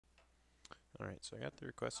Alright, so I got the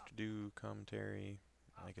request to do commentary.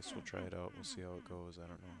 I guess we'll try it out. We'll see how it goes. I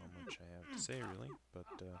don't know how much I have to say, really, but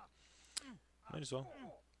might as well.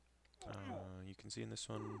 You can see in this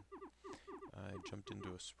one, I jumped into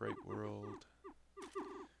a Sprite world,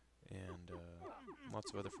 and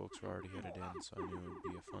lots of other folks were already headed in, so I knew it would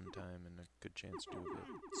be a fun time and a good chance to do a bit.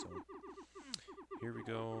 So, here we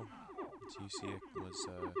go. So you see it was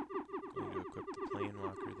going to equip the plane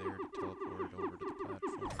walker there to teleport over to the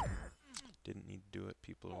platform. Didn't need to do it,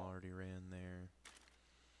 people already ran there.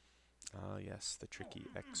 Ah yes, the tricky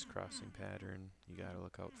X crossing pattern, you gotta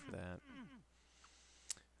look out for that.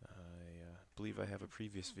 I believe I have a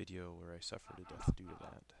previous video where I suffered a death due to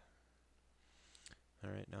that.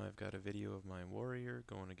 Alright, now I've got a video of my warrior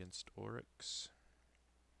going against Oryx.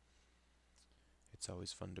 It's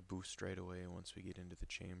always fun to boost right away once we get into the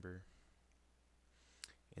chamber.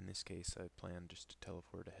 In this case, I plan just to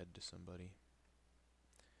teleport ahead to somebody.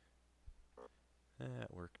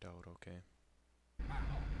 That worked out okay. You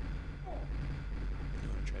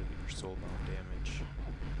want to try to get your soulbound damage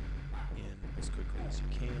in as quickly as you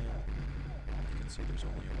can. You can see there's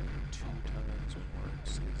only about 2 times when Oryx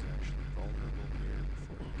is actually vulnerable here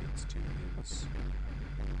before he gets to his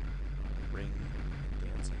ring and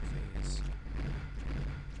dancing phase.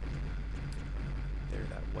 There,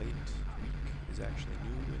 that white weak is actually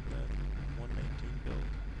new in the 119 build,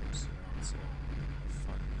 so that's a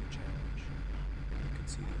fun new challenge. You can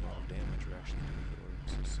see the amount of damage we're actually doing to Oryx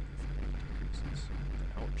is significantly decreases. And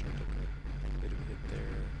ouch, I took a bit of a hit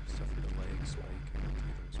there, suffered a leg spike, and went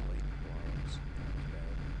through those white blobs. Not too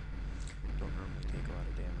bad. Don't normally take a lot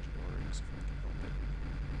of damage to Oryx if I can help it.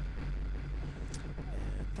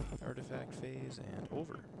 And the artifact phase, and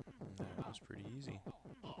over. And that was pretty easy.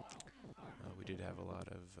 We did have a lot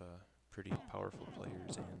of pretty powerful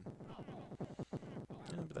players in.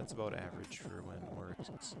 Yeah, but that's about average for when Oryx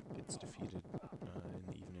gets defeated in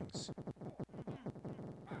the evenings.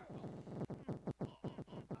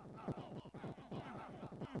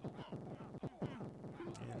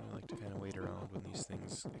 And we like to kind of wait around when these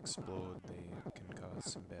things explode. They can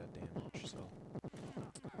cause some bad damage, so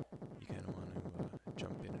you kind of want to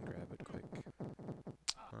jump in and grab it quick.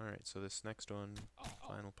 Alright, so this next one,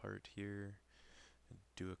 final part here,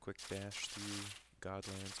 do a quick dash through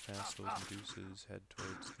Godlands, past those Medusas, head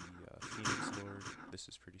towards the Phoenix Lord. This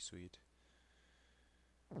is pretty sweet.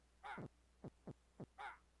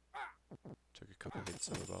 Took a couple hits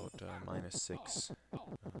of about -6,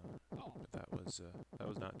 but that was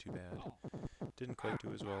not too bad. Didn't quite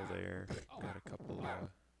do as well there. Got a couple,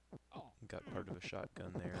 got part of a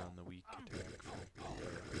shotgun there on the weak attack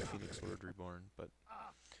from the Phoenix Lord Reborn, but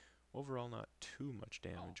overall not too much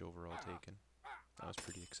damage overall taken. That was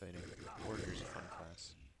pretty exciting. Warrior's a fun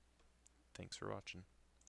class. Thanks for watching.